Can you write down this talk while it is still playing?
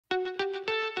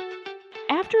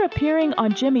After appearing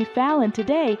on Jimmy Fallon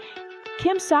today,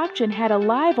 Kim Seokjin had a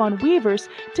live on Weverse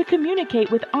to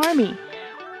communicate with ARMY.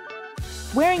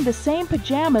 Wearing the same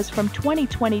pajamas from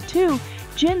 2022,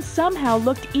 Jin somehow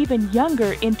looked even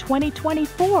younger in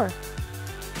 2024.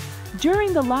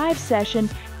 During the live session,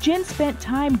 Jin spent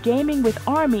time gaming with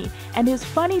ARMY, and his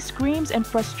funny screams and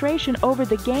frustration over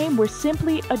the game were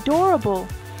simply adorable.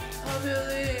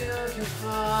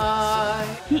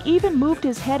 He even moved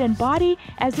his head and body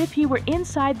as if he were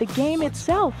inside the game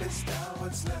itself.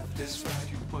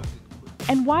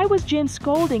 And why was Jin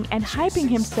scolding and hyping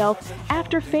himself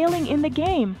after failing in the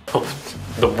game?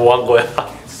 너 뭐 한 거야?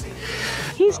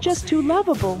 He's just too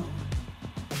lovable.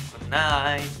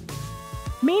 Night.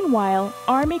 Meanwhile,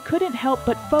 ARMY couldn't help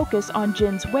but focus on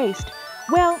Jin's waist.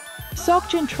 Well,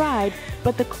 Seokjin tried,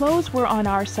 but the clothes were on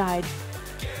our side.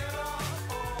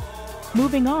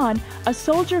 Moving on, a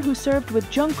soldier who served with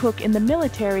Jungkook in the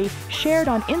military shared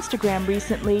on Instagram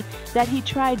recently that he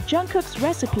tried Jungkook's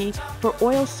recipe for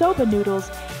oil soba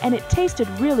noodles and it tasted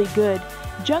really good.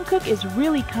 Jungkook is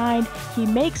really kind, he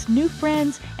makes new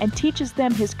friends and teaches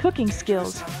them his cooking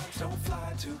skills.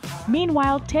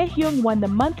 Meanwhile, Taehyung won the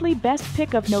monthly Best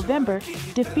Pick of November,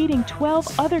 defeating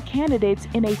 12 other candidates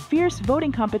in a fierce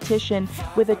voting competition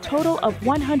with a total of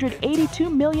 182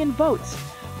 million votes.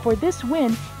 For this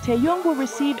win, Taehyung will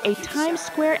receive a Times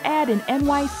Square ad in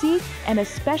NYC and a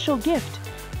special gift.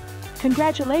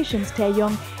 Congratulations,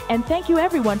 Taehyung, and thank you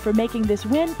everyone for making this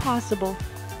win possible.